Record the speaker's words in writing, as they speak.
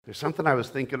There's something I was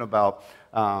thinking about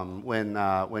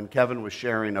when Kevin was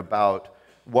sharing about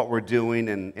what we're doing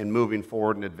and moving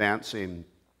forward and advancing.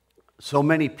 So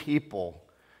many people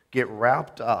get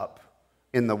wrapped up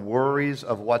in the worries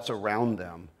of what's around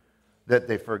them that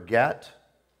they forget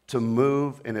to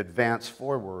move and advance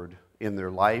forward in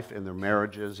their life, in their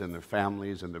marriages, in their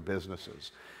families, in their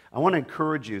businesses. I want to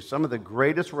encourage you, some of the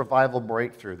greatest revival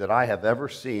breakthrough that I have ever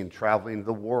seen traveling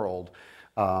the world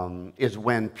is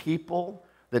when people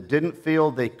that didn't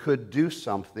feel they could do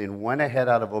something went ahead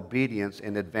out of obedience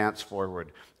and advanced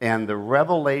forward. And the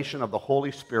revelation of the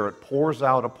Holy Spirit pours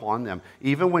out upon them.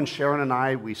 Even when Sharon and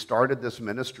I, we started this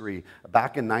ministry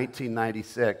back in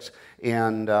 1996,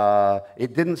 and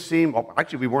it didn't seem,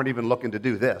 actually we weren't even looking to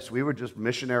do this. We were just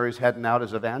missionaries heading out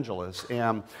as evangelists.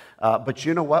 But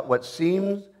you know what? What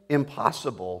seemed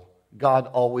impossible, God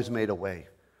always made a way.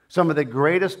 Some of the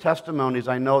greatest testimonies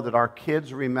I know that our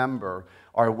kids remember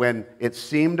are when it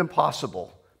seemed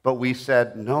impossible, but we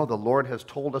said, no, the Lord has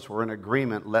told us we're in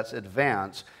agreement, let's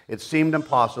advance. It seemed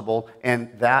impossible, and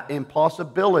that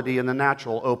impossibility in the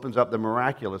natural opens up the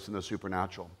miraculous and the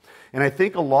supernatural. And I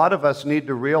think a lot of us need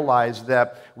to realize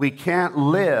that we can't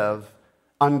live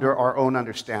under our own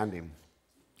understanding.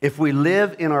 If we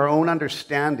live in our own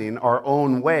understanding, our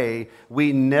own way,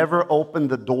 we never open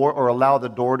the door or allow the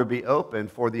door to be open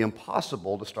for the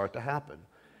impossible to start to happen.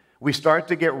 We start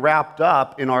to get wrapped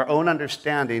up in our own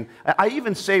understanding. I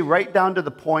even say right down to the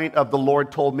point of the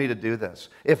Lord told me to do this.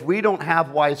 If we don't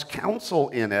have wise counsel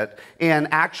in it and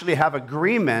actually have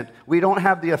agreement, we don't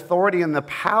have the authority and the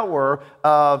power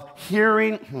of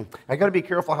hearing. I got to be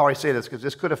careful how I say this because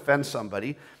this could offend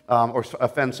somebody or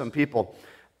offend some people.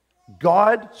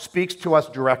 God speaks to us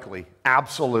directly,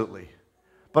 absolutely.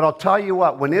 But I'll tell you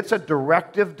what, when it's a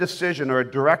directive decision or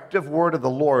a directive word of the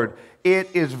Lord, it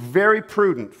is very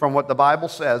prudent from what the Bible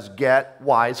says, get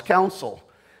wise counsel.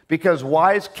 Because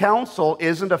wise counsel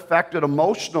isn't affected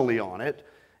emotionally on it.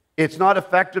 It's not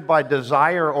affected by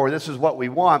desire or this is what we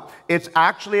want. It's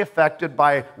actually affected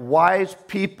by wise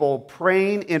people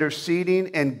praying,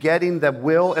 interceding, and getting the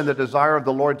will and the desire of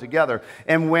the Lord together.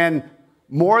 And when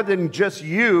more than just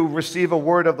you receive a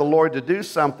word of the Lord to do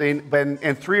something,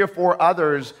 and 3 or 4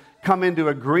 others come into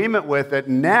agreement with it,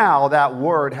 now that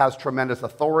word has tremendous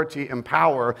authority and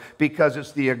power because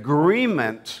it's the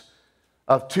agreement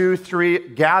of 2, 3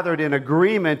 gathered in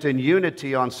agreement and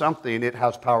unity on something. It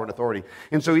has power and authority.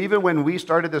 And so even when we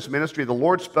started this ministry, the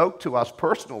Lord spoke to us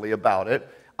personally about it.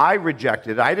 I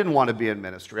rejected it. I didn't want to be in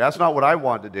ministry. That's not what I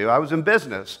wanted to do. I was in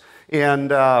business.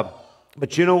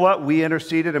 But you know what? We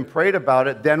interceded and prayed about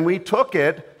it. Then we took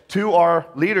it to our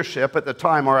leadership at the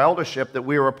time, our eldership that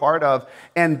we were a part of,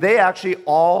 and they actually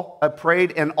all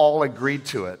prayed and all agreed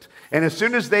to it. And as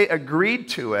soon as they agreed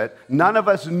to it, none of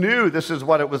us knew this is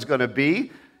what it was going to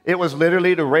be. It was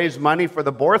literally to raise money for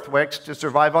the Borthwicks to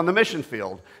survive on the mission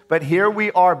field. But here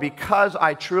we are because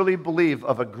I truly believe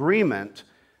of agreement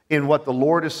in what the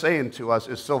Lord is saying to us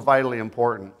is so vitally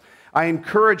important. I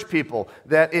encourage people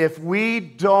that if we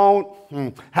don't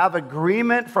have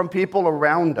agreement from people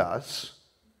around us,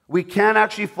 we can't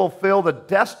actually fulfill the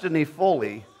destiny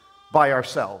fully by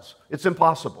ourselves. It's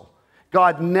impossible.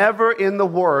 God never in the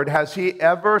Word has He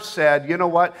ever said, you know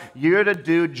what, you're to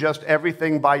do just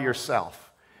everything by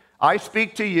yourself. I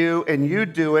speak to you and you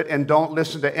do it and don't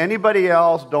listen to anybody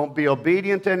else. Don't be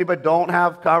obedient to anybody. Don't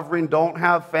have covering. Don't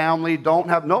have family.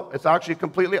 Nope, it's actually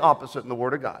completely opposite in the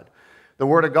Word of God. The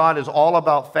Word of God is all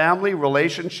about family,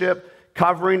 relationship,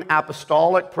 covering,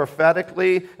 apostolic,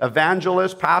 prophetically,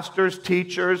 evangelists, pastors,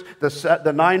 teachers,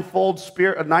 the ninefold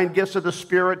spirit, 9 gifts of the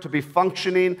Spirit to be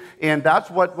functioning. And that's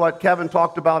what Kevin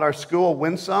talked about our school,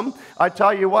 Winsome. I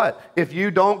tell you what, if you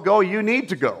don't go, you need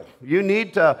to go. You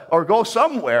need to, or go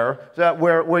somewhere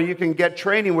where you can get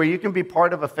training, where you can be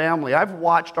part of a family. I've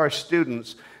watched our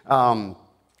students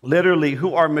literally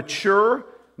who are mature.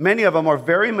 Many of them are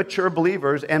very mature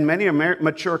believers, and many are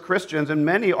mature Christians, and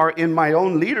many are in my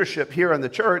own leadership here in the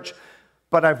church,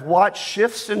 but I've watched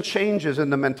shifts and changes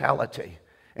in the mentality.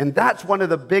 And that's one of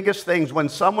the biggest things when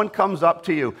someone comes up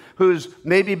to you who's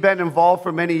maybe been involved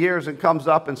for many years and comes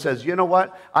up and says, you know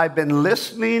what, I've been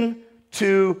listening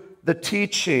to the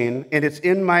teaching, and it's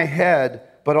in my head,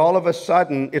 but all of a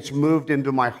sudden it's moved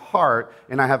into my heart,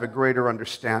 and I have a greater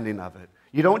understanding of it.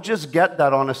 You don't just get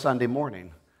that on a Sunday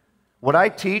morning. What I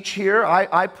teach here,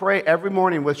 I pray every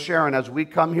morning with Sharon as we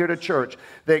come here to church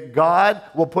that God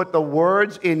will put the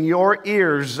words in your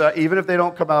ears, even if they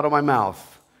don't come out of my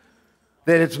mouth.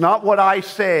 That it's not what I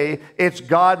say, it's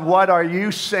God, what are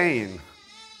you saying?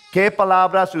 ¿Qué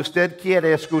palabras usted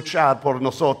quiere escuchar por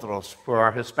nosotros, for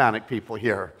our Hispanic people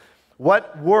here?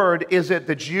 What word is it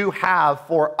that you have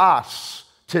for us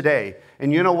today.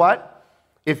 And you know what?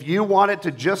 If you want it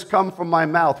to just come from my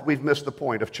mouth, we've missed the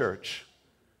point of church.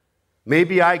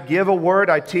 Maybe I give a word,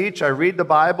 I teach, I read the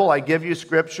Bible, I give you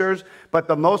scriptures, but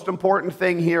the most important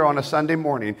thing here on a Sunday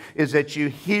morning is that you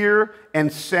hear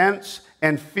and sense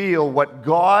and feel what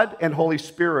God and Holy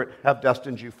Spirit have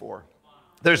destined you for.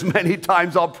 There's many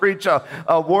times I'll preach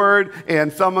a word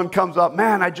and someone comes up,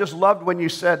 man, I just loved when you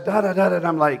said da-da-da-da, and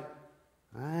I'm like,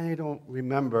 I don't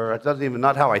remember. It doesn't even,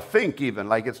 not how I think even.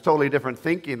 Like it's totally different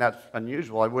thinking. That's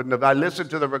unusual. I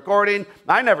listened to the recording.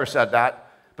 I never said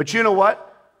that. But you know what?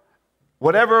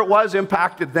 Whatever it was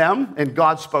impacted them, and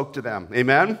God spoke to them.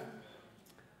 Amen?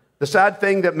 The sad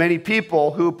thing that many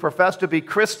people who profess to be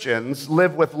Christians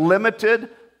live with limited,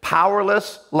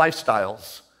 powerless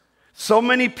lifestyles. So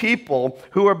many people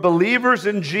who are believers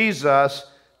in Jesus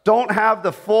don't have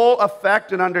the full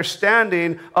effect and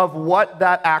understanding of what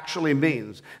that actually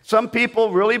means. Some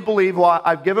people really believe, well,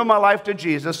 I've given my life to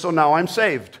Jesus, so now I'm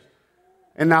saved.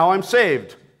 And now I'm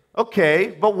saved.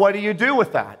 Okay, but what do you do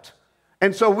with that?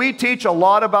 And so we teach a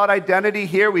lot about identity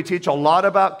here. We teach a lot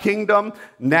about kingdom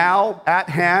now at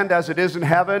hand as it is in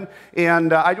heaven.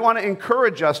 And I want to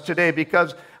encourage us today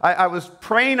because I was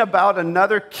praying about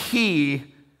another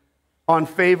key on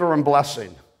favor and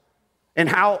blessing and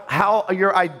how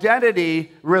your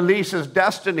identity releases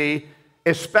destiny,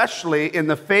 especially in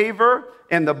the favor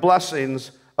and the blessings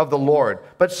of the Lord.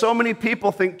 But so many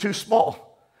people think too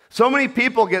small. So many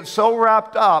people get so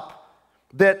wrapped up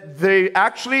that they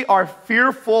actually are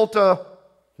fearful to,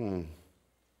 I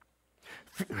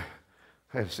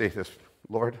have to say this,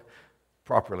 Lord,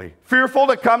 properly. Fearful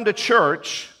to come to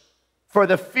church for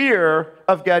the fear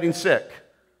of getting sick.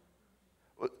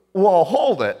 Well,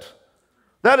 hold it.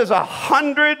 That is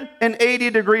 180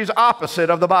 degrees opposite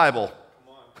of the Bible.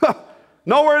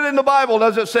 Nowhere in the Bible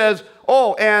does it says,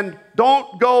 oh, and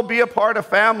don't go be a part of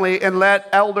family and let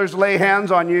elders lay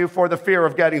hands on you for the fear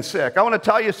of getting sick. I want to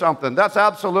tell you something. That's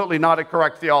absolutely not a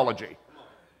correct theology.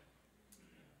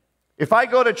 If I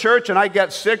go to church and I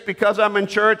get sick because I'm in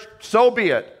church, so be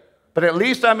it. But at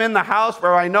least I'm in the house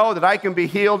where I know that I can be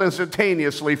healed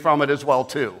instantaneously from it as well,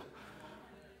 too.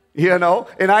 You know?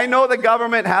 And I know the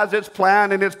government has its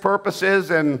plan and its purposes,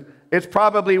 and it's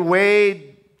probably way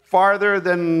farther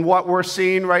than what we're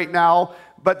seeing right now.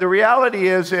 But the reality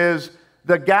is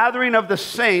the gathering of the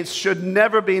saints should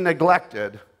never be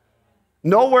neglected.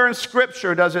 Nowhere in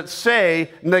Scripture does it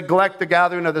say neglect the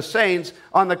gathering of the saints.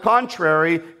 On the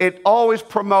contrary, it always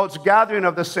promotes gathering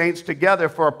of the saints together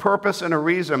for a purpose and a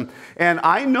reason. And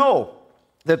I know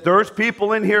that there's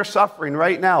people in here suffering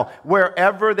right now,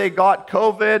 wherever they got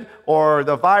COVID or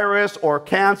the virus or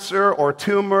cancer or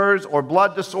tumors or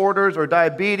blood disorders or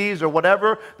diabetes or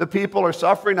whatever the people are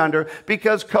suffering under,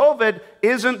 because COVID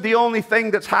isn't the only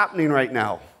thing that's happening right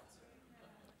now.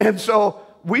 And so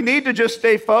we need to just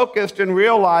stay focused and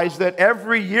realize that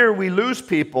every year we lose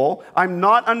people. I'm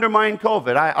not undermining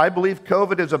COVID. I believe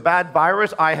COVID is a bad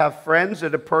virus. I have friends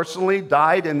that have personally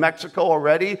died in Mexico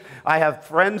already. I have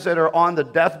friends that are on the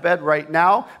deathbed right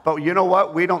now. But you know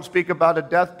what? We don't speak about a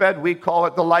deathbed. We call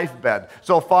it the life bed.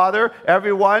 So, Father,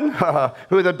 everyone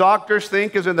who the doctors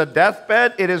think is in the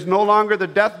deathbed, it is no longer the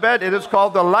deathbed. It is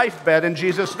called the life bed in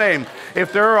Jesus' name.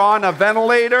 If they're on a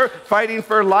ventilator fighting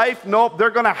for life, nope, they're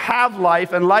going to have life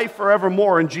and life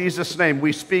forevermore in Jesus' name.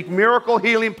 We speak miracle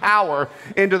healing power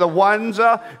into the ones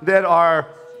that are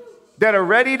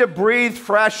ready to breathe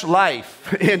fresh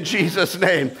life in Jesus'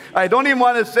 name. I don't even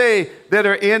want to say that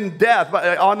are in death,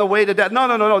 but on the way to death.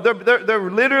 No. They're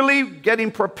literally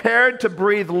getting prepared to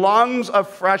breathe lungs of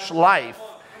fresh life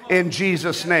in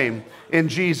Jesus' name. In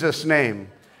Jesus' name.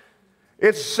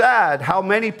 It's sad how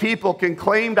many people can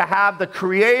claim to have the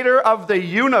creator of the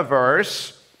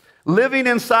universe living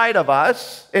inside of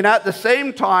us, and at the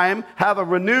same time have a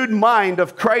renewed mind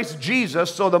of Christ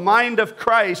Jesus, so the mind of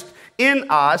Christ in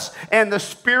us, and the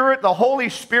Spirit, the Holy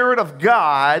Spirit of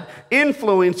God,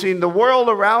 influencing the world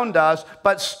around us,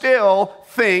 but still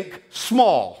think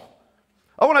small.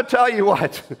 I want to tell you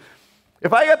what,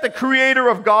 if I got the creator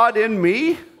of God in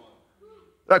me,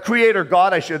 the creator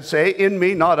God, I should say, in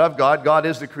me, not of God, God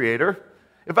is the creator.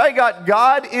 If I got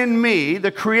God in me,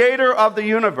 the creator of the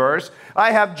universe,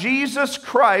 I have Jesus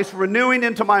Christ renewing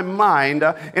into my mind,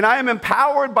 and I am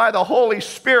empowered by the Holy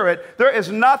Spirit, there is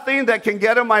nothing that can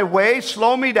get in my way,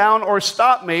 slow me down, or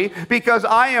stop me, because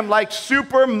I am like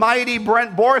super mighty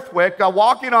Brent Borthwick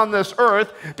walking on this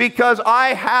earth, because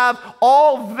I have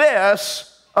all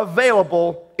this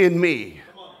available in me.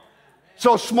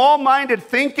 So small-minded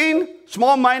thinking,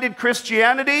 small-minded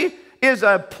Christianity, is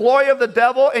a ploy of the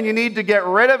devil, and you need to get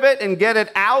rid of it and get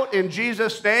it out in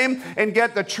Jesus' name and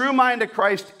get the true mind of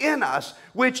Christ in us,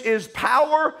 which is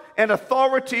power and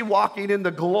authority walking in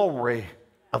the glory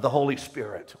of the Holy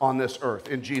Spirit on this earth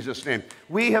in Jesus' name.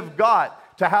 We have got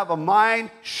to have a mind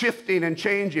shifting and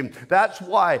changing. That's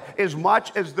why, as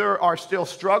much as there are still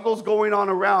struggles going on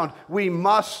around, we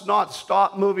must not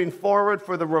stop moving forward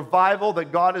for the revival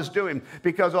that God is doing.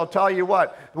 Because I'll tell you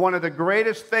what, one of the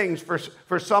greatest things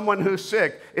for someone who's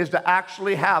sick is to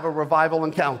actually have a revival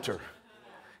encounter.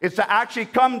 It's to actually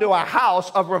come to a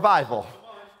house of revival.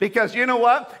 Because you know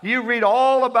what? You read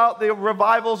all about the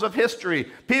revivals of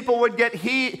history. People would get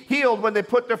healed when they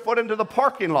put their foot into the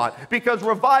parking lot, because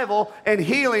revival and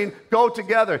healing go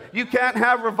together. You can't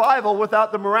have revival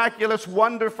without the miraculous,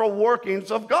 wonderful workings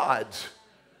of God.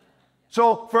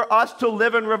 So for us to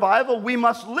live in revival, we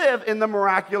must live in the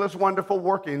miraculous, wonderful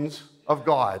workings of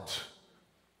God.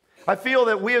 I feel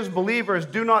that we as believers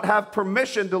do not have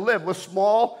permission to live with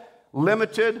small,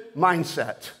 limited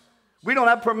mindset. We don't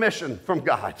have permission from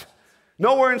God.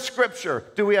 Nowhere in Scripture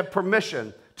do we have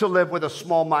permission to live with a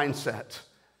small mindset.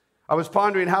 I was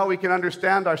pondering how we can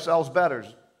understand ourselves better,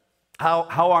 how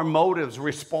our motives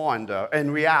respond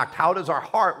and react. How does our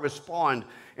heart respond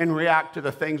and react to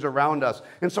the things around us?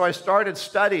 And so I started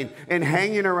studying and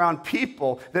hanging around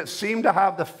people that seem to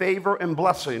have the favor and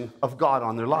blessing of God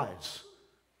on their lives.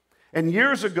 And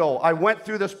years ago, I went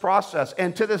through this process,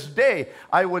 and to this day,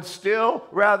 I would still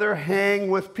rather hang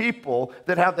with people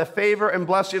that have the favor and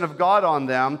blessing of God on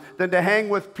them than to hang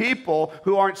with people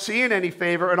who aren't seeing any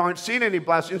favor and aren't seeing any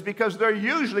blessings, because they're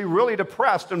usually really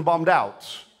depressed and bummed out.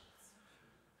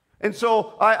 And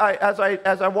so, as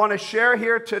I want to share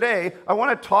here today, I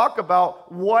want to talk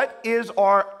about what is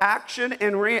our action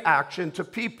and reaction to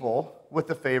people with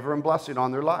the favor and blessing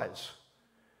on their lives.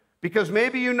 Because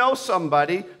maybe you know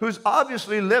somebody who's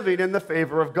obviously living in the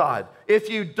favor of God. If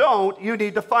you don't, you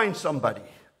need to find somebody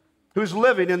who's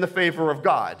living in the favor of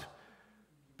God.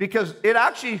 Because it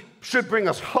actually should bring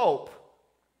us hope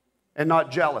and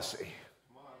not jealousy.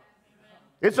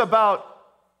 It's about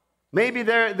maybe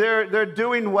they're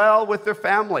doing well with their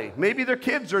family. Maybe their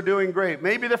kids are doing great.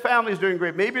 Maybe their family's doing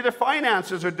great. Maybe their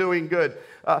finances are doing good.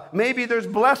 Maybe there's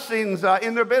blessings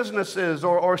in their businesses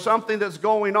or something that's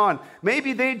going on.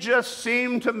 Maybe they just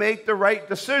seem to make the right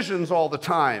decisions all the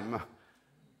time.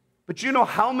 But you know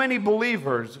how many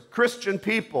believers, Christian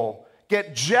people,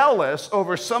 get jealous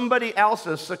over somebody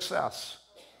else's success?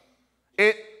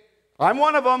 I'm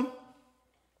one of them.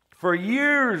 For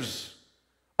years,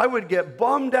 I would get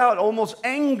bummed out, almost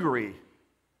angry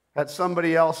at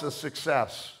somebody else's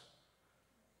success.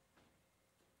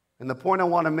 And the point I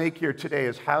want to make here today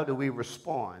is, how do we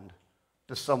respond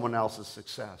to someone else's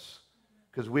success?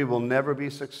 Because we will never be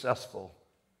successful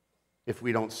if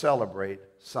we don't celebrate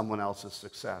someone else's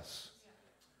success.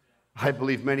 I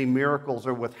believe many miracles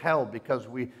are withheld because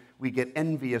we get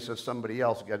envious of somebody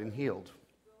else getting healed.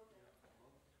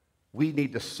 We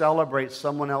need to celebrate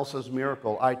someone else's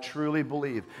miracle. I truly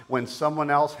believe when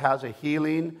someone else has a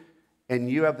healing and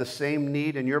you have the same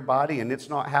need in your body and it's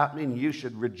not happening, you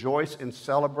should rejoice and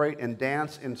celebrate and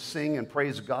dance and sing and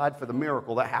praise God for the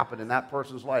miracle that happened in that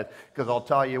person's life. Because I'll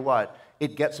tell you what,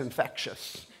 it gets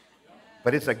infectious.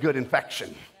 But it's a good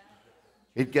infection.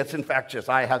 It gets infectious.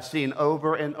 I have seen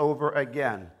over and over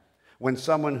again when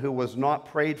someone who was not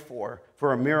prayed for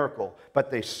a miracle,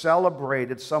 but they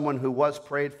celebrated someone who was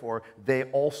prayed for, they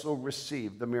also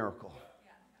received the miracle.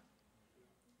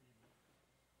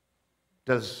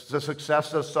 Does the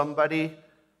success of somebody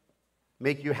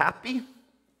make you happy?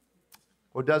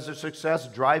 Or does the success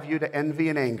drive you to envy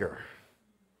and anger?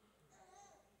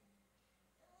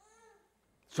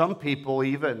 Some people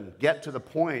even get to the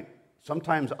point,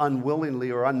 sometimes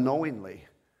unwillingly or unknowingly,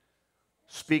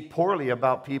 speak poorly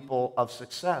about people of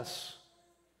success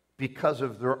because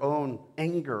of their own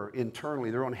anger internally,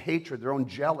 their own hatred, their own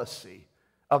jealousy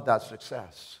of that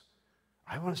success.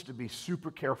 I want us to be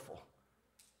super careful.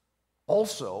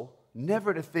 Also,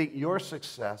 never to think your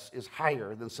success is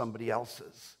higher than somebody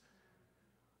else's.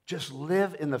 Just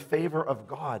live in the favor of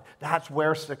God. That's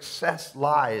where success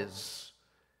lies.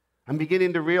 I'm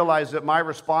beginning to realize that my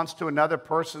response to another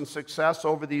person's success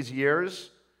over these years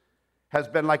has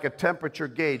been like a temperature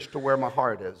gauge to where my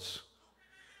heart is.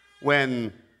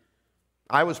 When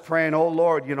I was praying, oh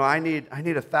Lord, you know, I need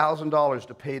 $1,000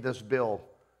 to pay this bill.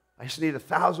 I just need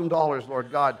 $1,000,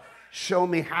 Lord God. Show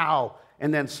me how.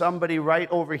 And then somebody right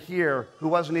over here who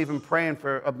wasn't even praying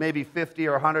for maybe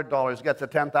 $50 or $100 gets a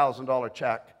 $10,000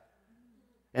 check.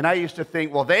 And I used to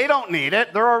think, well, they don't need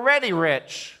it. They're already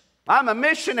rich. I'm a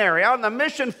missionary out in the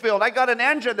mission field. I got an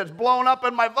engine that's blown up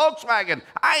in my Volkswagen.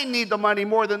 I need the money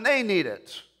more than they need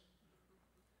it.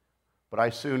 But I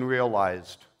soon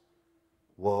realized,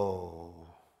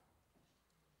 whoa,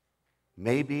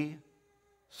 maybe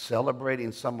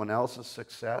celebrating someone else's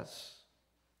success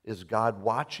is God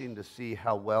watching to see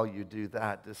how well you do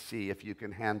that, to see if you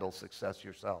can handle success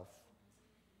yourself.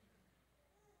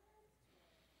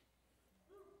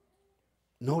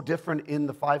 No different in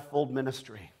the fivefold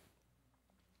ministry.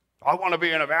 I want to be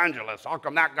an evangelist. How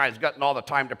come that guy's getting all the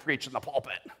time to preach in the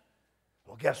pulpit?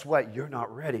 Well, guess what? You're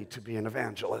not ready to be an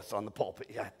evangelist on the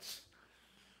pulpit yet.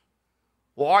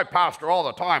 Well, I pastor all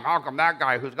the time. How come that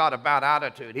guy who's got a bad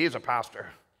attitude, he's a pastor?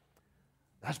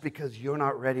 That's because you're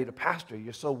not ready to pastor.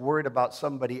 You're so worried about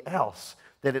somebody else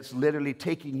that it's literally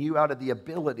taking you out of the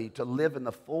ability to live in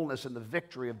the fullness and the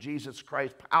victory of Jesus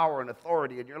Christ's power and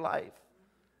authority in your life.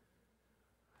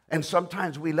 And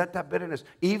sometimes we let that bitterness,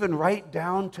 even right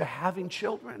down to having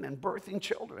children and birthing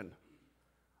children.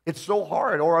 It's so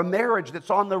hard. Or a marriage that's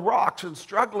on the rocks and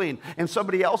struggling, and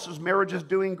somebody else's marriage is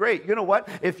doing great. You know what?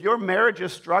 If your marriage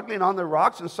is struggling on the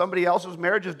rocks and somebody else's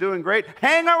marriage is doing great,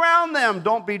 hang around them.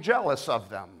 Don't be jealous of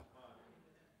them.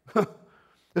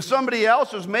 If somebody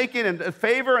else is making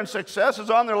favor and successes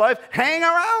on their life, hang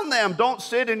around them. Don't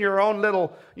sit in your own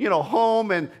little,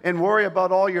 home and worry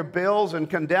about all your bills and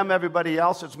condemn everybody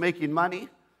else that's making money.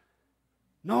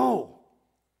 No.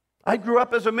 I grew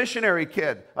up as a missionary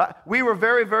kid. We were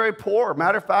very, very poor.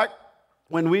 Matter of fact,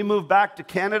 when we moved back to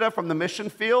Canada from the mission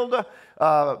field,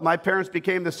 my parents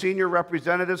became the senior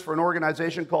representatives for an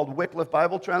organization called Wycliffe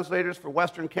Bible Translators for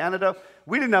Western Canada.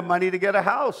 We didn't have money to get a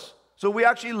house. So we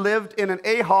actually lived in an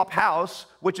AHOP house,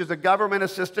 which is a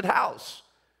government-assisted house.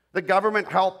 The government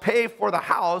helped pay for the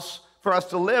house for us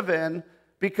to live in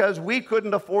because we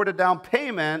couldn't afford a down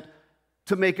payment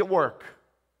to make it work.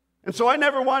 And so I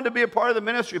never wanted to be a part of the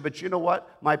ministry, but you know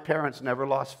what? My parents never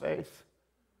lost faith.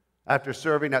 After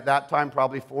serving at that time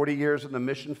probably 40 years in the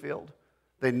mission field,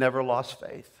 they never lost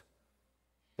faith.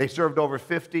 They served over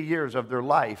 50 years of their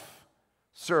life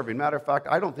serving. Matter of fact,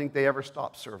 I don't think they ever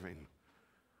stopped serving.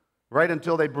 Right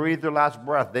until they breathed their last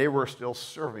breath, they were still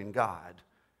serving God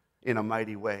in a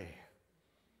mighty way.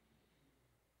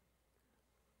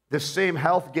 This same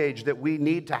health gauge that we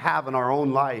need to have in our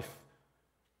own life,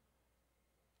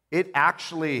 it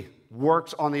actually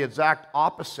works on the exact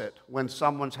opposite when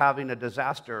someone's having a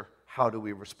disaster. How do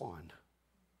we respond?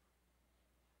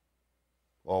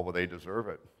 Well, they deserve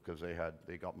it because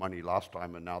they got money last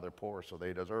time and now they're poor, so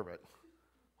they deserve it.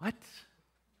 What?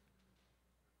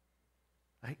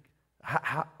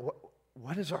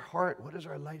 What is our heart? What is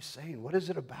our life saying? What is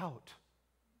it about?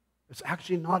 It's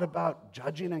actually not about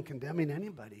judging and condemning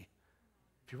anybody.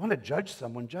 If you want to judge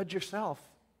someone, judge yourself.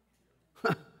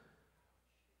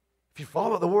 If you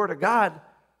follow the Word of God,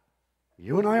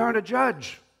 you and I aren't a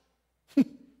judge.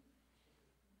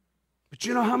 But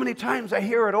you know how many times I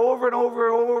hear it over and over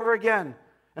and over again?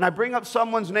 And I bring up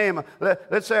someone's name.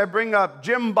 Let's say I bring up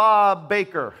Jim Bob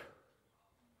Baker.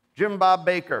 Jim Bob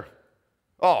Baker.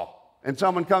 Oh, and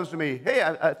someone comes to me, hey,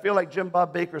 I feel like Jim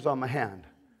Bob Baker's on my hand.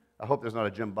 I hope there's not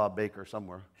a Jim Bob Baker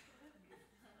somewhere.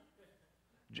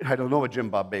 I don't know a Jim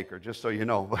Bob Baker, just so you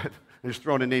know, but I'm just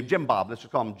throwing a name. Jim Bob, let's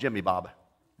just call him Jimmy Bob.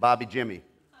 Bobby Jimmy.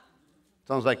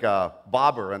 Sounds like a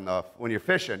bobber when you're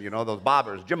fishing, those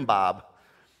bobbers, Jim Bob.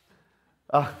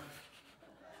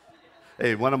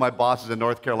 Hey, one of my bosses in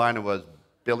North Carolina was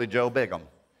Billy Joe Bigham.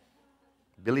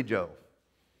 Billy Joe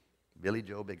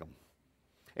Bigham.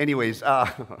 Anyways,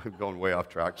 I'm going way off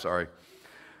track, sorry.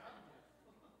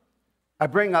 I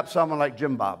bring up someone like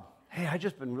Jim Bob. Hey, I've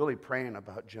just been really praying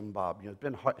about Jim Bob. It's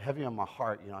been heavy on my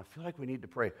heart. I feel like we need to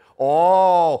pray.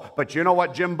 Oh, but you know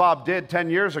what Jim Bob did 10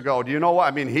 years ago? Do you know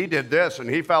what? He did this, and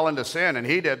he fell into sin, and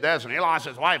he did this, and he lost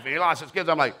his wife, and he lost his kids.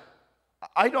 I'm like,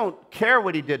 I don't care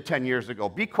what he did 10 years ago.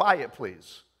 Be quiet,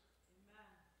 please.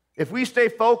 If we stay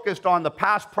focused on the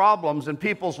past problems in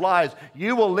people's lives,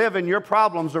 you will live in your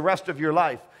problems the rest of your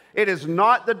life. It is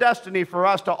not the destiny for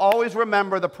us to always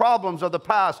remember the problems of the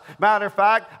past. Matter of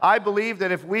fact, I believe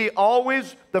that if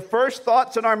the first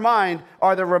thoughts in our mind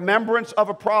are the remembrance of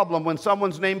a problem when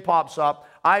someone's name pops up,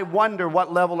 I wonder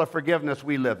what level of forgiveness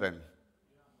we live in.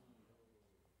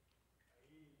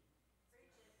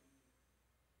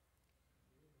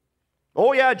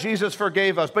 Oh yeah, Jesus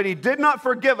forgave us, but he did not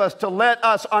forgive us to let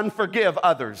us unforgive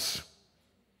others.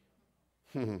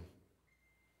 Bing!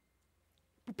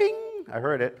 I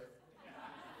heard it.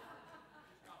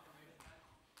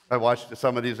 I watched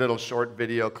some of these little short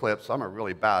video clips. Some are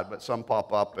really bad, but some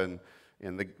pop up, and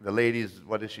And the lady's,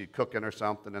 what is she, cooking or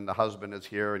something, and the husband is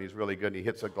here, and he's really good, and he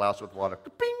hits a glass with water,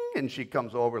 bing, and she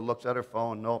comes over, looks at her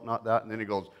phone, nope, not that, and then he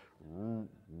goes, and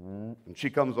she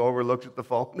comes over, looks at the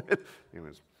phone.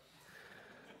 Anyways.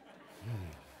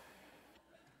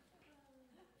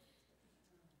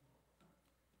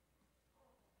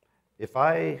 If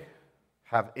I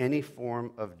have any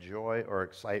form of joy or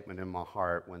excitement in my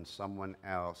heart when someone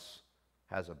else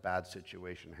has a bad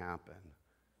situation happen,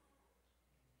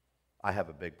 I have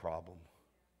a big problem.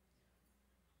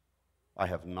 I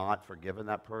have not forgiven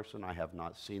that person. I have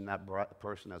not seen that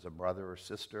person as a brother or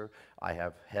sister. I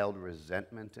have held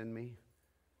resentment in me,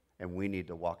 and we need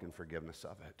to walk in forgiveness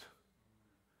of it.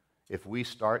 If we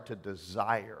start to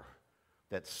desire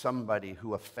that somebody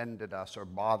who offended us or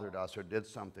bothered us or did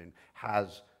something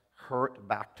has hurt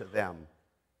back to them,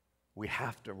 we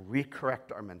have to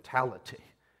recorrect our mentality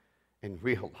and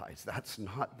realize that's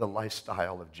not the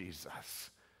lifestyle of Jesus.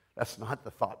 That's not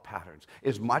the thought patterns.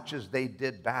 As much as they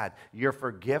did bad, your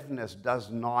forgiveness does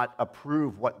not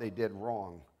approve what they did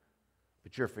wrong.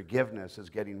 But your forgiveness is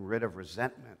getting rid of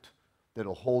resentment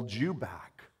that'll hold you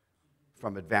back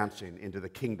from advancing into the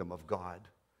kingdom of God.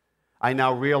 I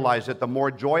now realize that the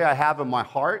more joy I have in my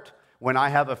heart, when I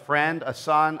have a friend, a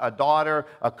son, a daughter,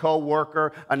 a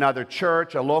co-worker, another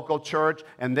church, a local church,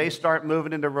 and they start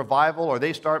moving into revival or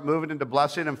they start moving into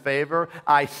blessing and favor,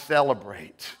 I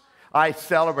celebrate. I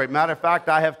celebrate. Matter of fact,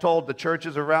 I have told the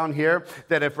churches around here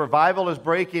that if revival is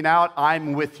breaking out,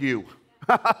 I'm with you.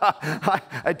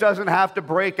 It doesn't have to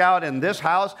break out in this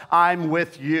house. I'm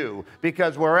with you.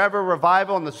 Because wherever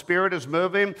revival and the Spirit is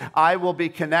moving, I will be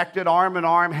connected arm in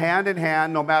arm, hand in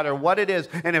hand, no matter what it is.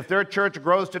 And if their church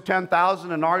grows to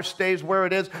 10,000 and ours stays where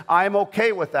it is, I'm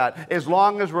okay with that. As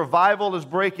long as revival is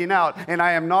breaking out and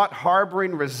I am not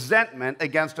harboring resentment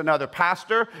against another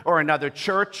pastor or another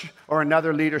church or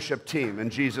another leadership team. In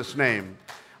Jesus' name.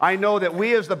 I know that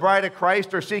we as the bride of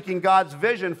Christ are seeking God's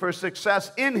vision for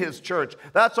success in His church.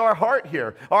 That's our heart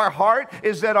here. Our heart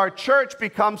is that our church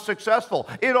becomes successful.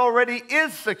 It already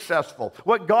is successful.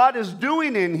 What God is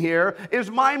doing in here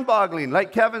is mind-boggling.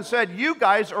 Like Kevin said, you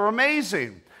guys are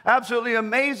amazing. Absolutely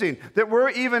amazing that we're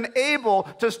even able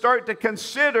to start to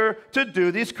consider to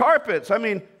do these carpets. I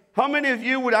mean, how many of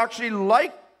you would actually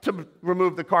like to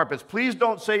remove the carpets? Please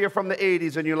don't say you're from the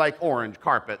 80s and you like orange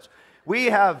carpets. We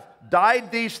have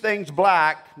dyed these things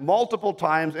black multiple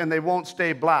times, and they won't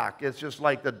stay black. It's just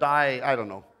like the dye, I don't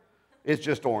know. It's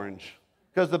just orange.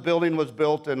 Because the building was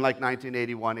built in like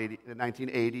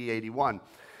 1980, 81.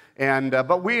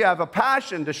 But we have a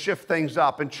passion to shift things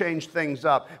up and change things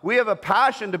up. We have a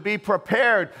passion to be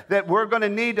prepared that we're going to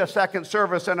need a second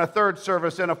service and a third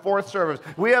service and a fourth service.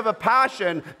 We have a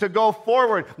passion to go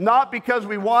forward, not because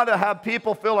we want to have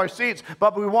people fill our seats,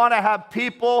 but we want to have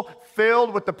people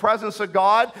filled with the presence of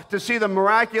God to see the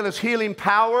miraculous healing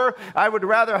power. I would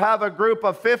rather have a group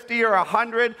of 50 or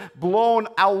 100 blown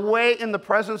away in the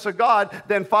presence of God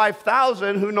than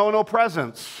 5,000 who know no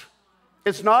presence.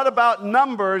 It's not about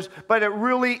numbers, but it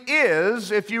really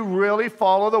is if you really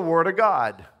follow the Word of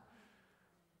God.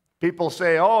 People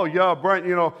say, oh, yeah, Brent,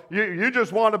 you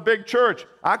just want a big church.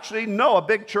 Actually, no, a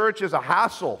big church is a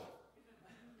hassle.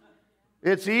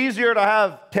 It's easier to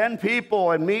have 10 people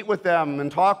and meet with them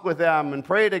and talk with them and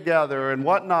pray together and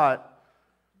whatnot.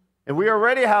 And we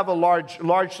already have a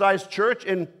large-sized church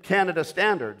in Canada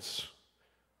standards.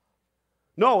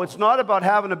 No, it's not about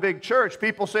having a big church.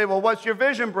 People say, well, what's your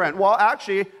vision, Brent? Well,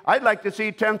 actually, I'd like to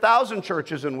see 10,000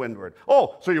 churches in Windward.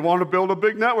 Oh, so you want to build a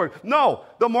big network? No,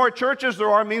 the more churches there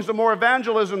are means the more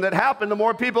evangelism that happened, the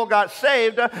more people got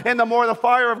saved, and the more the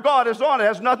fire of God is on. It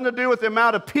has nothing to do with the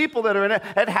amount of people that are in it.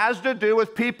 It has to do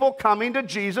with people coming to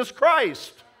Jesus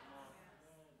Christ.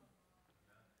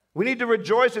 We need to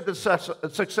rejoice at the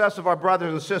success of our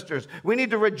brothers and sisters. We need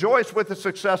to rejoice with the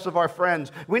success of our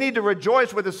friends. We need to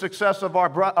rejoice with the success of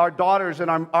our daughters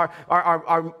and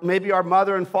maybe our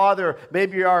mother and father,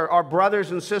 maybe our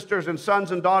brothers and sisters and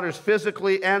sons and daughters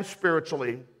physically and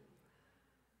spiritually.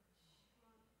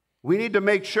 We need to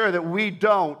make sure that we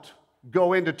don't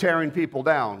go into tearing people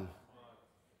down.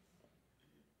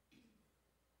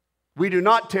 We do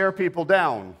not tear people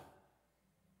down.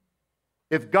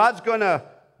 If God's going to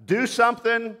do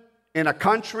something in a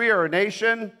country or a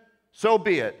nation, so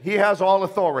be it. He has all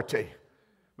authority.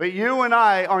 But you and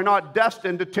I are not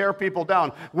destined to tear people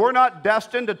down. We're not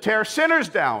destined to tear sinners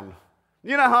down.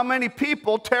 You know how many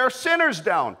people tear sinners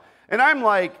down? And I'm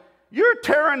like, you're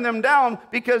tearing them down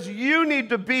because you need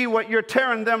to be what you're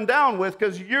tearing them down with,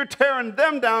 because you're tearing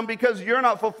them down because you're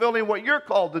not fulfilling what you're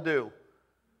called to do.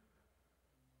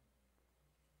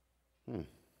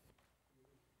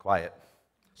 Quiet.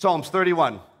 Psalms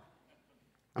 31.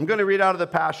 I'm going to read out of the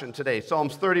Passion today,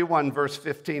 Psalms 31, verse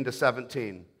 15 to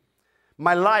 17.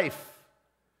 My life,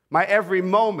 my every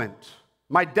moment,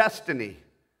 my destiny,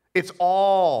 it's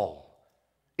all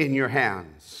in your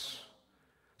hands.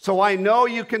 So I know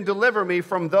you can deliver me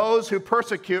from those who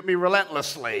persecute me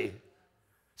relentlessly.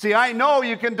 See, I know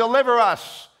you can deliver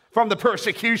us from the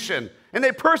persecution. And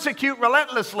they persecute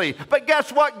relentlessly. But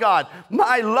guess what, God?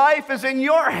 My life is in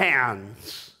your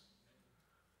hands.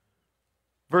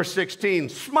 Verse 16,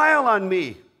 smile on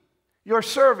me, your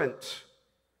servant.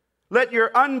 Let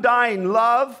your undying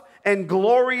love and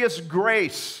glorious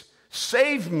grace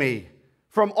save me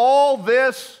from all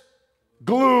this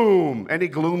gloom. Any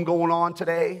gloom going on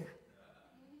today?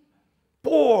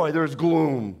 Boy, there's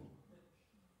gloom.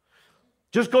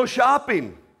 Just go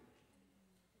shopping.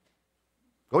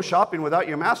 Go shopping without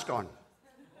your mask on.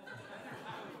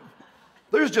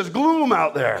 There's just gloom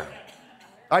out there.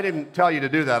 I didn't tell you to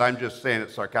do that. I'm just saying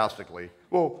it sarcastically.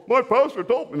 Well, my pastor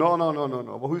told me. No.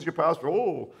 Well, who's your pastor?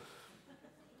 Oh.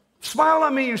 Smile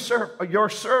on me, your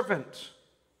servant.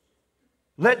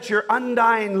 Let your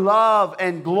undying love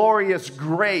and glorious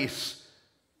grace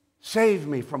save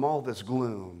me from all this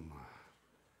gloom.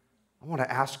 I want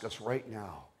to ask us right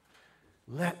now,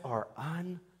 let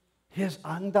His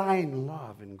undying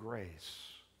love and grace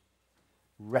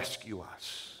rescue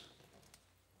us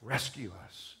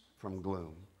from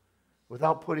gloom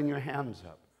without putting your hands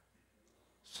up.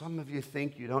 Some of you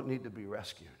think you don't need to be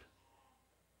rescued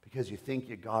because you think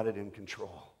you got it in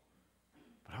control.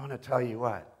 But I want to tell you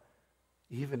what,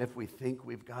 even if we think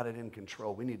we've got it in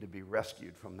control, we need to be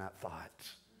rescued from that thought.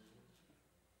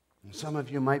 And some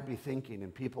of you might be thinking,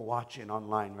 and people watching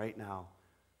online right now,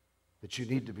 that you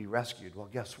need to be rescued. Well,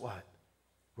 guess what?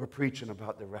 We're preaching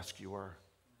about the rescuer.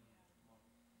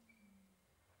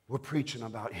 We're preaching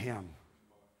about Him,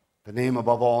 the name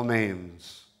above all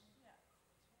names,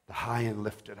 the high and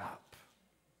lifted up.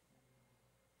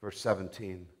 Verse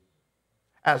 17.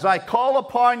 As I call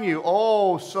upon you,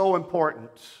 oh, so important,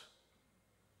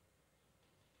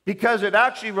 because it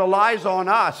actually relies on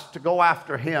us to go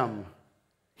after Him.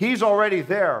 He's already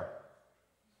there.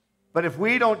 But if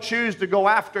we don't choose to go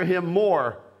after Him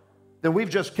more, then we've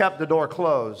just kept the door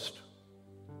closed.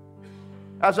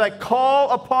 As I call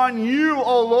upon you,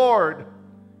 O Lord,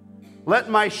 let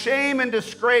my shame and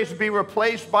disgrace be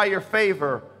replaced by your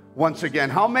favor once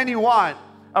again. How many want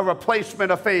a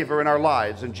replacement of favor in our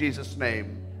lives in Jesus'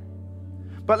 name?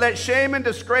 But let shame and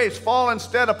disgrace fall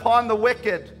instead upon the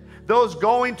wicked, those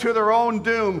going to their own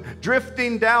doom,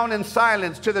 drifting down in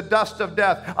silence to the dust of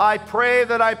death. I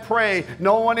pray,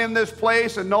 no one in this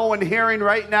place and no one hearing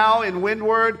right now in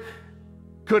Windward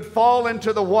could fall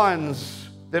into the ones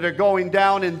that are going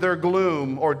down in their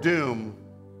gloom or doom,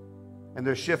 and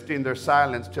they're shifting their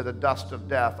silence to the dust of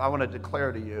death. I want to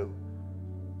declare to you,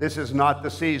 this is not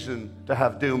the season to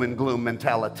have doom and gloom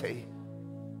mentality.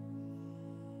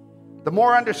 The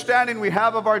more understanding we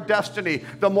have of our destiny,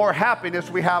 the more happiness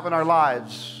we have in our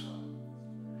lives.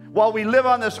 While we live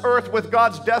on this earth with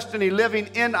God's destiny living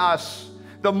in us,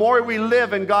 the more we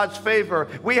live in God's favor.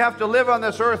 We have to live on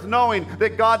this earth knowing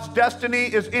that God's destiny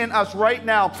is in us right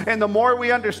now. And the more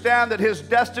we understand that His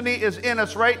destiny is in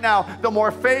us right now, the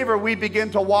more favor we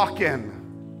begin to walk in.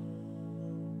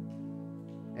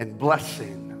 And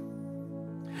blessing.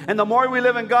 And the more we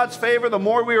live in God's favor, the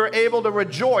more we are able to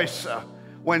rejoice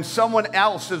when someone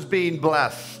else is being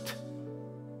blessed.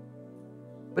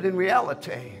 But in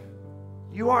reality,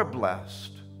 you are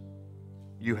blessed.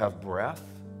 You have breath.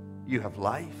 You have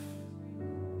life.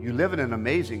 You live in an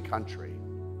amazing country,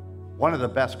 one of the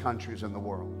best countries in the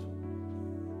world.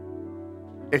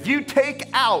 If you take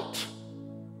out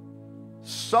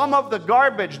some of the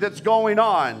garbage that's going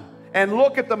on and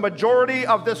look at the majority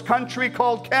of this country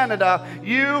called Canada,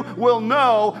 you will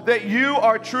know that you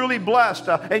are truly blessed.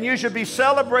 And you should be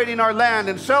celebrating our land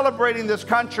and celebrating this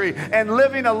country and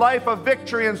living a life of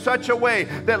victory in such a way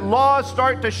that laws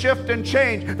start to shift and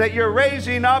change, that you're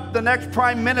raising up the next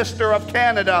Prime Minister of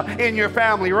Canada in your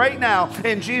family right now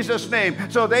in Jesus' name,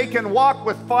 so they can walk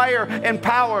with fire and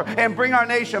power and bring our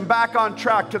nation back on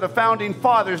track to the Founding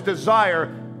Fathers'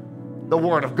 desire, the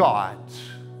Word of God.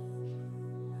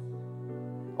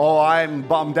 Oh, I'm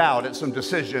bummed out at some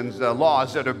decisions,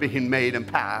 laws that are being made and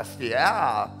passed.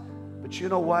 Yeah. But you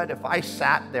know what? If I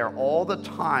sat there all the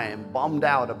time bummed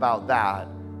out about that,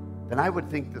 then I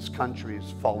would think this country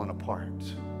is falling apart.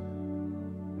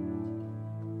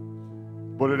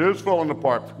 But it is falling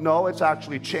apart. No, it's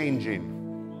actually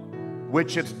changing,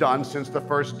 which it's done since the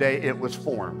first day it was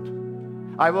formed.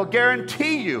 I will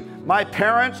guarantee you, my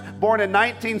parents, born in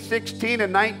 1916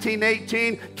 and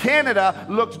 1918, Canada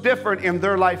looks different in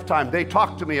their lifetime. They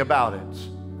talk to me about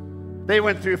it. They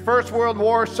went through First World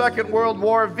War, Second World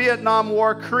War, Vietnam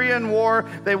War, Korean War.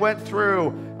 They went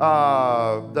through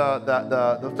the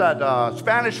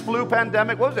Spanish flu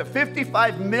pandemic. What was it?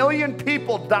 55 million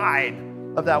people died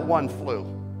of that one flu.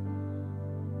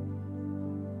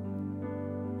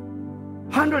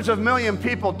 Hundreds of million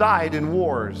people died in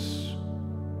wars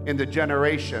in the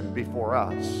generation before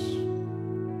us.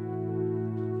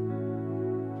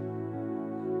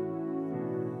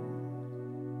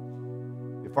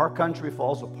 If our country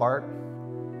falls apart,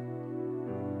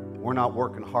 we're not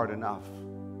working hard enough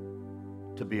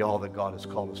to be all that God has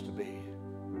called us to be.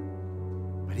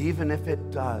 But even if it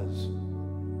does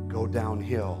go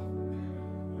downhill,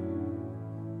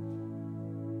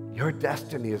 your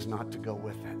destiny is not to go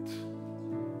with it.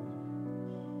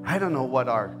 I don't know what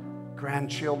our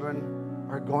grandchildren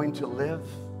are going to live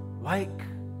like.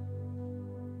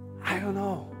 I don't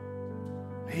know.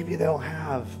 Maybe they'll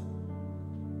have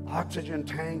oxygen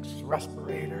tanks,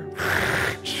 respirator.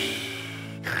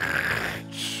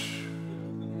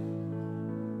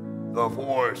 The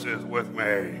force is with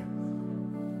me.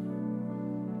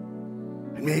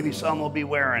 And maybe some will be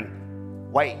wearing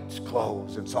white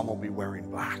clothes and some will be wearing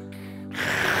black.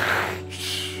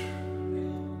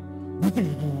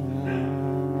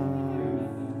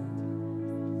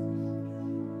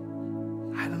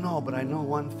 I don't know, but I know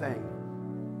one thing.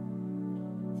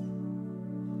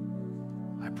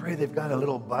 I pray they've got a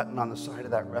little button on the side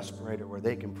of that respirator where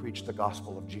they can preach the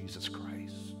gospel of Jesus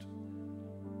Christ.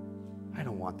 I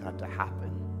don't want that to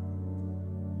happen.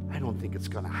 I don't think it's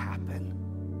going to happen.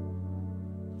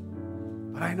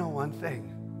 But I know one thing.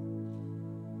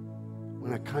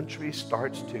 When a country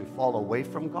starts to fall away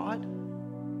from God,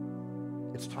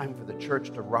 it's time for the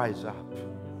church to rise up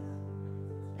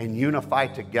and unify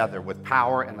together with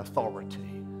power and authority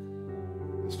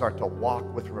and start to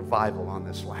walk with revival on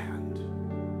this land.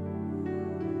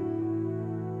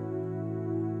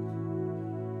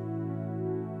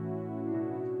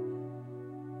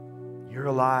 You're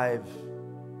alive.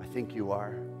 I think you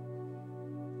are.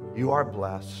 You are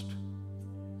blessed.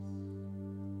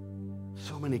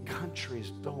 So many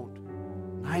countries don't.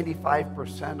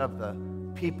 95% of the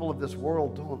people of this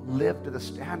world don't live to the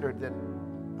standard that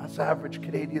us average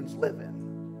Canadians live in.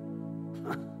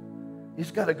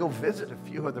 You've got to go visit a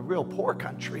few of the real poor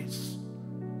countries.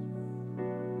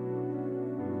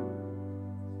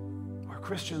 Our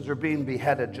Christians are being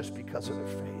beheaded just because of their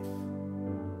faith.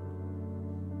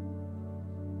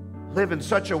 Live in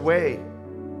such a way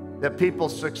that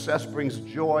people's success brings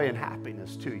joy and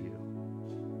happiness to you.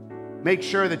 Make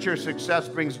sure that your success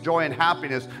brings joy and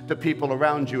happiness to people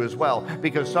around you as well.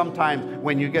 Because sometimes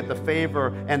when you get the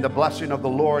favor and the blessing of the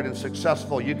Lord and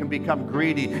successful, you can become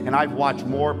greedy. And I've watched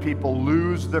more people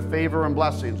lose their favor and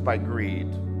blessings by greed.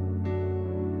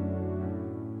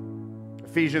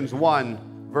 Ephesians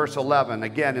 1, verse 11,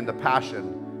 again in the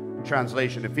Passion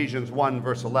Translation, Ephesians 1,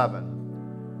 verse 11.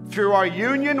 Through our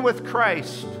union with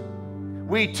Christ,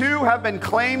 we too have been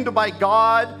claimed by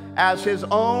God as His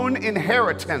own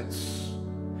inheritance.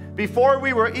 Before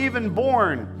we were even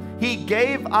born, He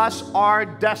gave us our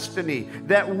destiny,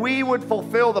 that we would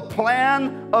fulfill the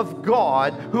plan of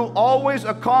God, who always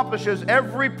accomplishes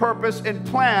every purpose and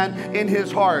plan in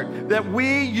His heart. That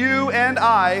we, you and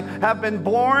I, have been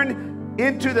born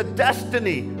into the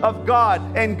destiny of God,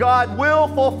 and God will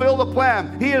fulfill the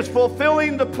plan. He is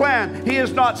fulfilling the plan. He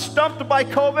is not stumped by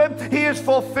COVID. He is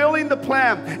fulfilling the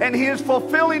plan, and He is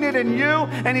fulfilling it in you,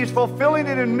 and He's fulfilling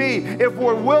it in me if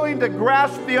we're willing to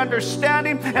grasp the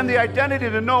understanding and the identity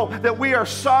to know that we are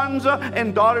sons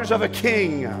and daughters of a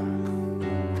King.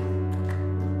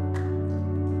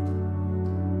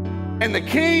 And the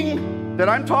King that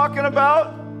I'm talking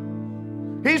about,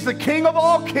 He's the King of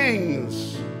all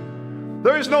kings.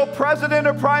 There is no president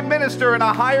or prime minister in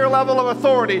a higher level of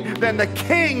authority than the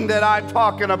King that I'm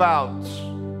talking about.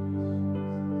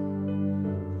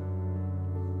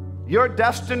 Your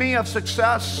destiny of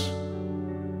success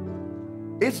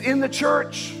is in the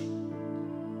church.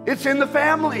 It's in the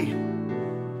family.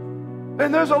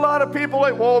 And there's a lot of people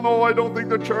like, well, no, I don't think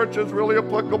the church is really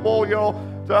applicable. You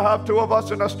know, to have two of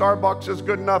us in a Starbucks is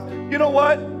good enough. You know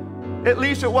what? At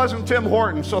least it wasn't Tim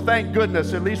Hortons, so thank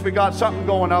goodness. At least we got something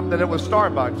going up that it was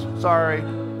Starbucks. Sorry,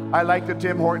 I like the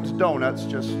Tim Hortons donuts.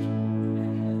 Just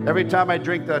every time I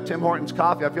drink the Tim Hortons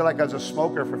coffee, I feel like I was a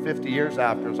smoker for 50 years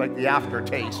after. It's like the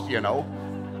aftertaste, you know.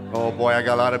 Oh boy, I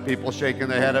got a lot of people shaking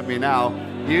their head at me now.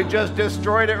 You just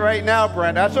destroyed it right now,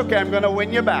 Brent. That's okay, I'm going to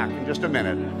win you back in just a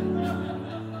minute.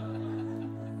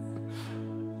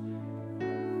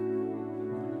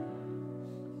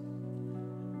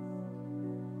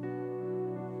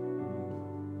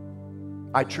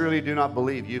 I truly do not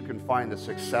believe you can find a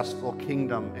successful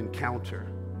kingdom encounter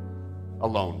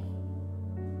alone.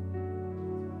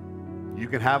 You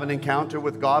can have an encounter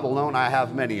with God alone. I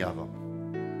have many of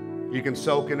them. You can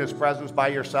soak in His presence by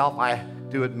yourself. I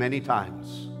do it many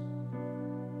times.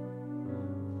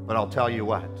 But I'll tell you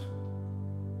what.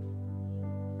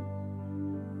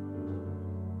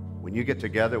 When you get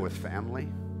together with family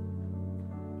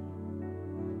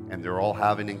and they're all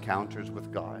having encounters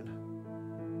with God,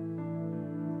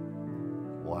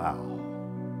 wow,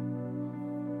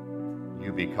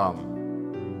 you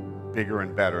become bigger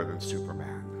and better than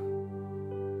Superman.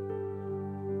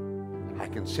 I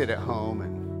can sit at home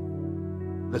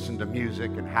and listen to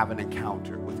music and have an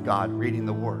encounter with God, reading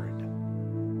the Word.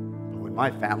 But when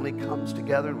my family comes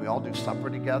together and we all do supper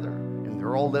together and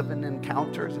they're all living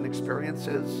encounters and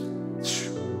experiences,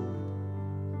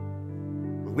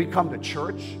 when we come to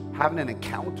church having an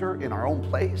encounter in our own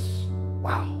place,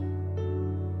 wow.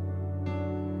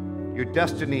 Your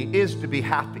destiny is to be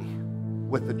happy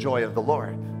with the joy of the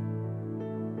Lord.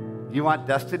 You want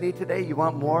destiny today? You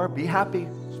want more? Be happy.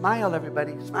 Smile,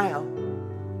 everybody. Smile.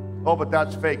 Oh, but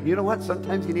that's fake. You know what?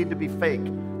 Sometimes you need to be fake.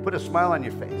 Put a smile on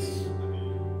your face.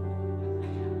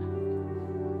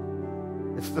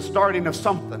 It's the starting of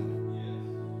something.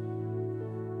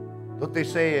 What they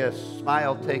say is,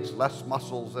 smile takes less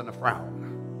muscles than a frown.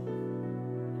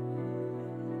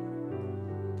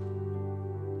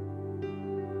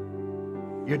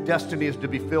 Your destiny is to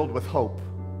be filled with hope.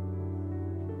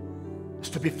 It's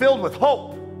to be filled with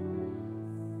hope.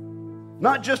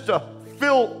 Not just to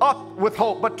fill up with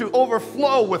hope, but to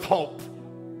overflow with hope.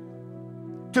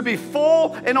 To be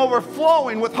full and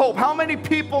overflowing with hope. How many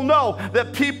people know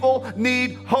that people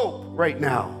need hope right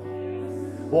now?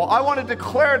 Well, I want to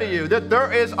declare to you that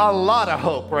there is a lot of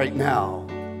hope right now.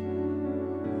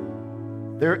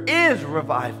 There is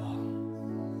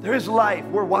revival. There is life.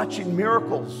 We're watching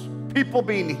miracles. People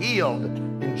being healed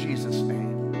in Jesus'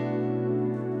 name.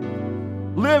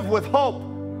 Live with hope,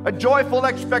 a joyful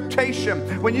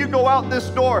expectation. When you go out this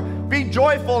door, be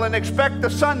joyful and expect the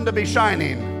sun to be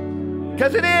shining.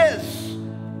 Because it is.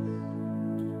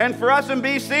 And for us in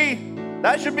BC,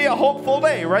 that should be a hopeful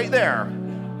day right there.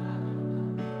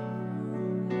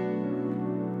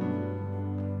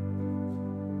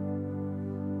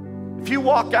 If you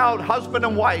walk out husband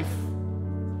and wife,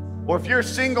 or if you're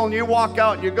single and you walk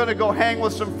out, you're going to go hang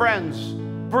with some friends,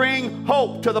 bring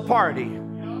hope to the party.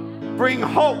 Bring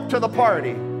hope to the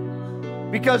party,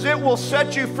 because it will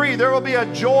set you free. There will be a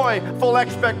joyful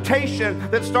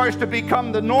expectation that starts to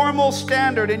become the normal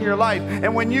standard in your life.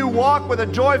 And when you walk with a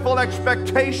joyful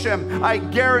expectation, I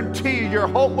guarantee you, your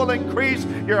hope will increase.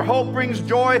 Your hope brings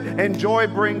joy, and joy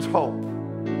brings hope.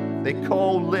 They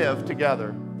co-live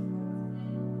together.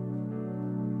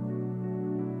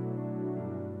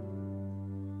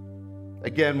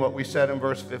 Again, what we said in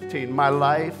verse 15, my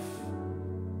life,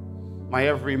 my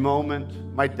every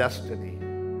moment, my destiny.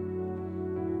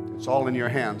 It's all in your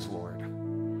hands, Lord.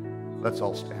 Let's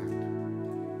all stand.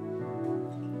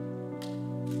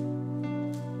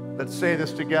 Let's say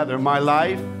this together. My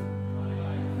life,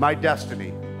 my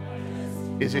destiny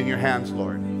is in your hands,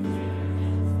 Lord.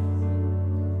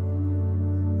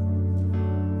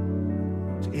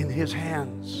 It's in His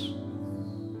hands.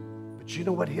 But you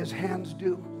know what His hands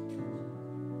do?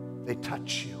 They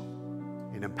touch you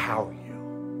and empower you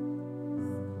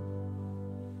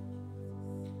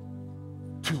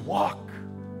to walk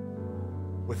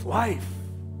with life,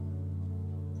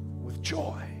 with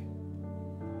joy,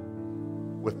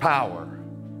 with power,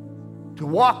 to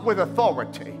walk with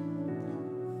authority,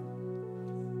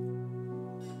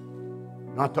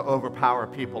 not to overpower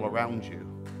people around you,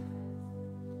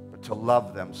 but to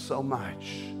love them so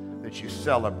much that you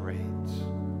celebrate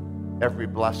every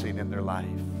blessing in their life.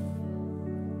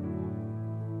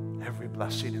 Every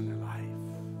blessing in their life.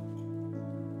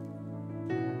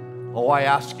 Oh, I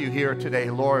ask you here today,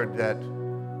 Lord, that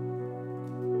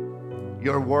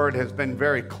your word has been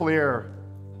very clear.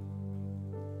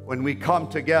 When we come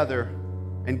together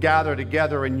and gather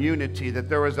together in unity, that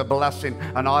there is a blessing,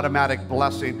 an automatic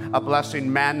blessing, a blessing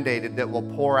mandated that will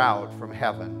pour out from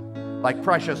heaven, like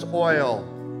precious oil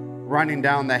running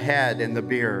down the head and the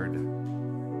beard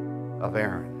of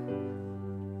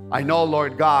Aaron. I know,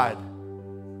 Lord God,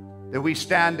 that we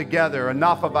stand together,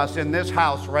 enough of us in this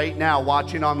house right now,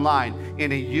 watching online,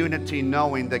 in a unity,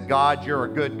 knowing that God, you're a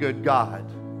good, good God.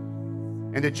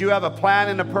 And that you have a plan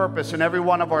and a purpose in every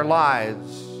one of our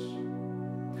lives.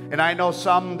 And I know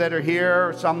some that are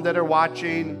here, some that are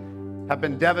watching, have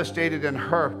been devastated and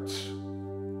hurt.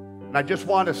 And I just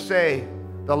want to say,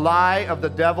 the lie of the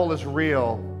devil is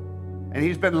real. And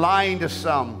he's been lying to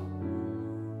some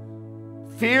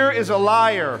Fear is a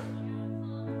liar.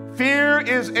 Fear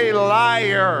is a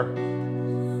liar.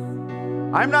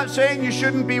 I'm not saying you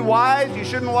shouldn't be wise, you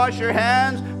shouldn't wash your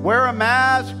hands, wear a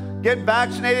mask, get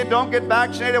vaccinated, don't get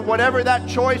vaccinated, whatever that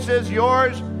choice is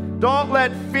yours. Don't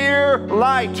let fear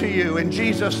lie to you in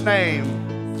Jesus' name.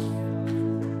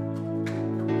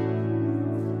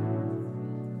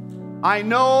 I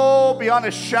know beyond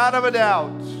a shadow of a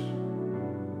doubt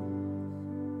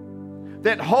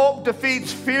that hope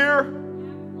defeats fear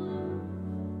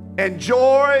and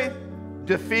joy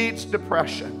defeats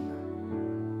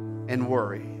depression and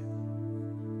worry.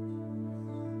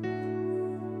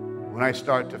 When I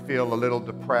start to feel a little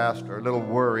depressed or a little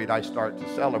worried, I start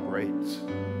to celebrate.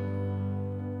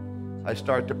 I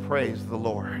start to praise the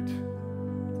Lord.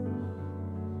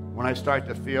 When I start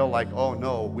to feel like, oh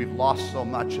no, we've lost so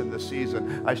much in the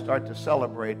season, I start to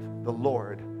celebrate the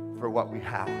Lord for what we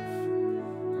have.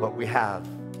 What we have.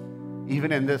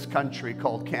 Even in this country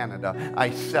called Canada,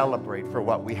 I celebrate for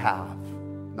what we have.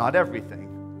 Not everything,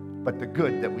 but the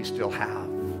good that we still have.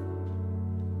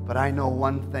 But I know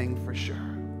one thing for sure.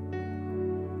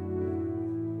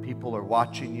 People are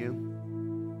watching you.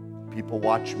 People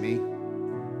watch me.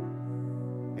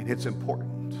 And it's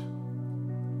important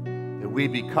that we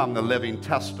become the living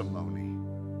testimony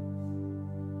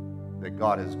that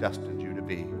God has destined you to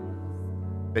be.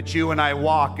 That you and I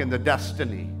walk in the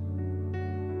destiny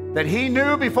that He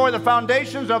knew before the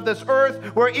foundations of this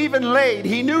earth were even laid.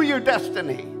 He knew your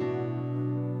destiny.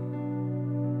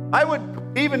 I would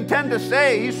even tend to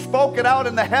say He spoke it out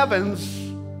in the heavens.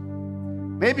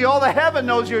 Maybe all the heaven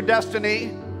knows your destiny.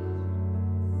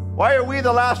 Why are we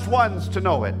the last ones to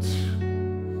know it?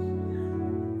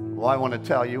 Well, I want to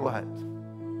tell you what.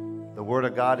 The Word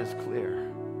of God is clear.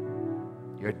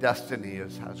 Your destiny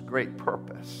has great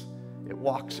purpose. It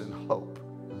walks in hope.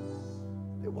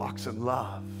 It walks in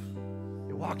love.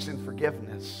 It walks in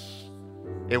forgiveness.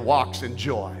 It walks in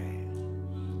joy.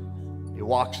 It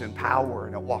walks in power,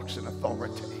 and it walks in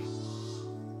authority.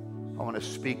 I want to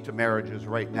speak to marriages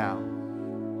right now.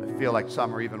 I feel like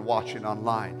some are even watching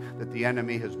online, that the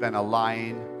enemy has been a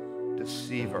lying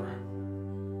deceiver.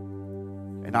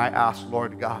 And I ask,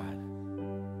 Lord God,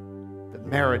 that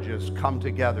marriages come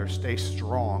together, stay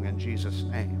strong in Jesus'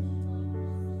 name.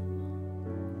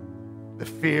 The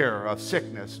fear of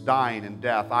sickness, dying, and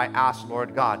death, I ask,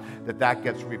 Lord God, that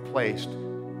gets replaced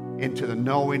into the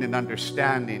knowing and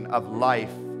understanding of life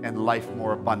and life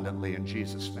more abundantly in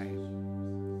Jesus' name.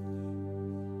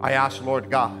 I ask,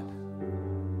 Lord God,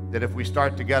 that if we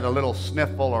start to get a little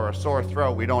sniffle or a sore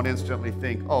throat, we don't instantly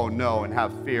think, oh no, and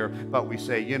have fear, but we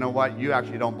say, you know what, you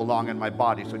actually don't belong in my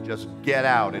body, so just get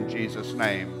out in Jesus'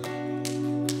 name.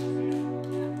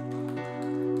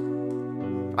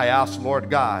 I ask,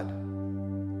 Lord God,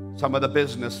 some of the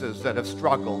businesses that have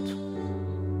struggled,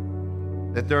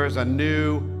 that there is a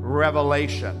new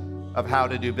revelation of how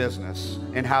to do business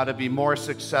and how to be more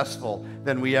successful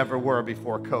than we ever were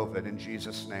before COVID, in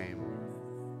Jesus' name.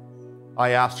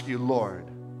 I ask you, Lord,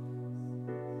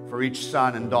 for each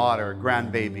son and daughter,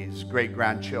 grandbabies,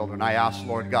 great-grandchildren, I ask,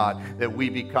 Lord God, that we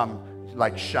become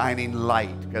like shining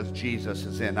light because Jesus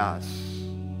is in us.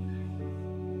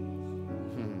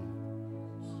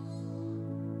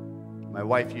 My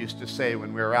wife used to say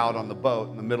when we were out on the boat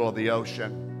in the middle of the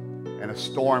ocean and a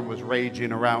storm was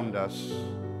raging around us,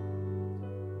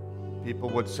 people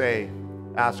would say,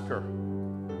 ask her,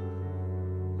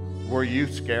 were you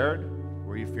scared?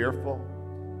 Were you fearful?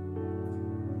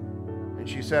 And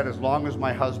she said, as long as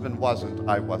my husband wasn't,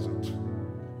 I wasn't.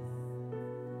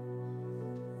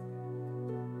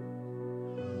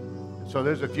 And so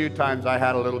there's a few times I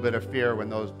had a little bit of fear when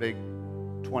those big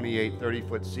 28,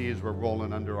 30-foot seas were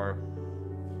rolling under our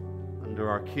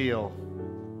keel.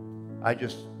 I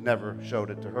just never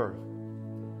showed it to her.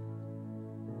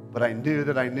 But I knew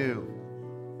that I knew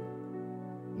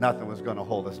nothing was going to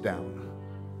hold us down.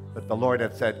 But the Lord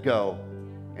had said, go.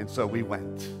 And so we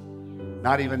went,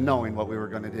 not even knowing what we were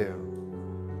going to do.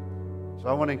 So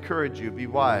I want to encourage you, be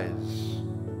wise.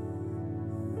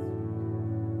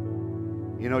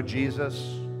 You know,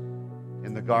 Jesus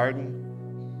in the garden,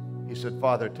 He said,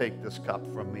 Father, take this cup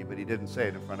from me. But He didn't say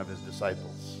it in front of His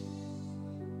disciples.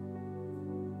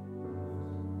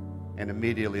 And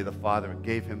immediately the Father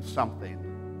gave Him something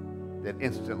that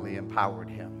instantly empowered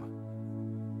Him.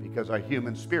 Because our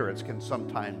human spirits can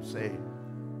sometimes say,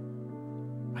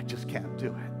 I just can't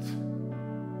do it.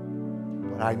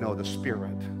 But I know the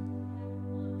Spirit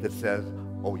that says,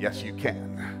 oh, yes, you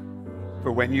can.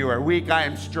 For when you are weak, I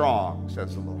am strong,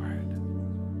 says the Lord.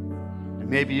 And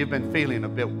maybe you've been feeling a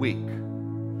bit weak,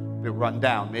 a bit run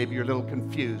down. Maybe you're a little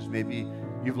confused. Maybe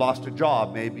you've lost a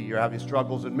job. Maybe you're having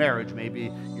struggles in marriage.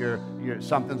 Maybe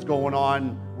something's going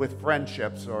on with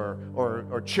friendships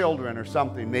or children or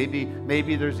something.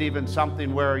 Maybe there's even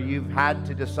something where you've had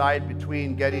to decide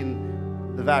between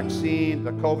getting the vaccine,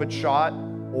 the COVID shot,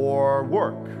 or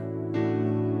work.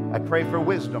 I pray for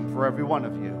wisdom for every one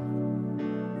of you.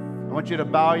 I want you to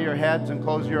bow your heads and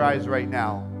close your eyes right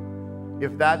now.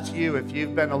 If that's you, if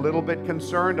you've been a little bit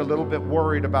concerned, a little bit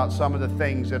worried about some of the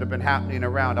things that have been happening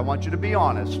around, I want you to be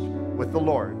honest with the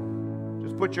Lord.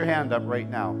 Just put your hand up right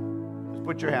now. Just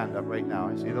put your hand up right now.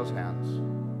 I see those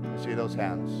hands. I see those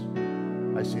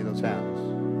hands. I see those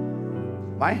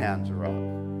hands. My hands are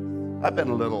up. I've been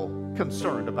a little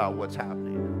concerned about what's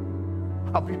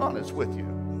happening. I'll be honest with you.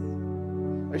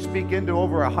 I speak into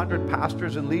over 100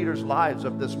 pastors and leaders' lives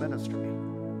of this ministry,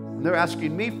 and they're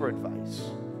asking me for advice.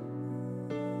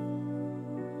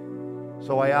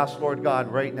 So I ask, Lord God,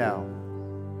 right now,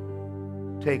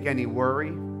 take any worry,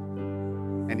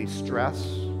 any stress,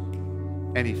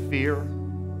 any fear,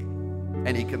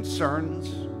 any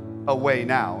concerns away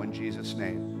now in Jesus'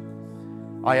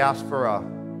 name. I ask for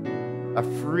a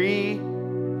free,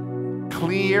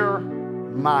 clear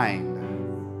mind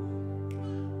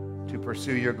to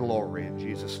pursue your glory in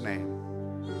Jesus' name.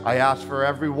 I ask for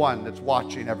everyone that's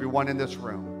watching, everyone in this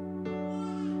room,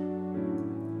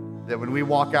 that when we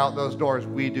walk out those doors,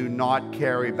 we do not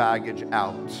carry baggage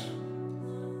out.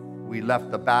 We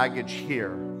left the baggage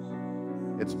here.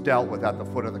 It's dealt with at the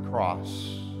foot of the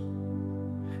cross.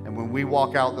 And when we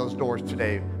walk out those doors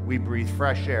today, we breathe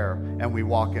fresh air and we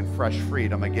walk in fresh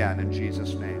freedom again in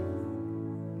Jesus' name.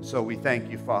 And so we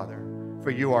thank you, Father,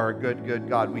 for you are a good, good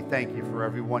God. We thank you for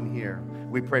everyone here.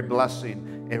 We pray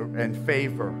blessing and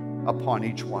favor upon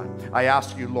each one. I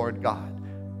ask you, Lord God,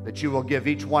 that you will give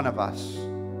each one of us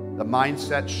the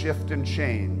mindset shift and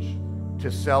change to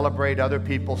celebrate other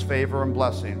people's favor and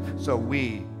blessing so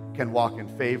we can walk in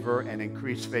favor and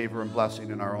increase favor and blessing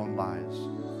in our own lives.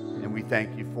 And we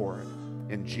thank you for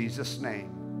it. In Jesus' name,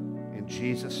 in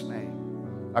Jesus'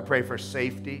 name. I pray for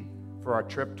safety for our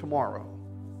trip tomorrow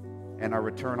and our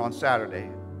return on Saturday.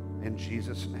 In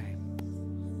Jesus'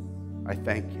 name, I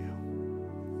thank you.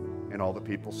 And all the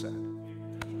people said,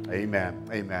 amen,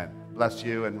 amen. Bless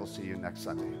you, and we'll see you next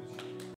Sunday.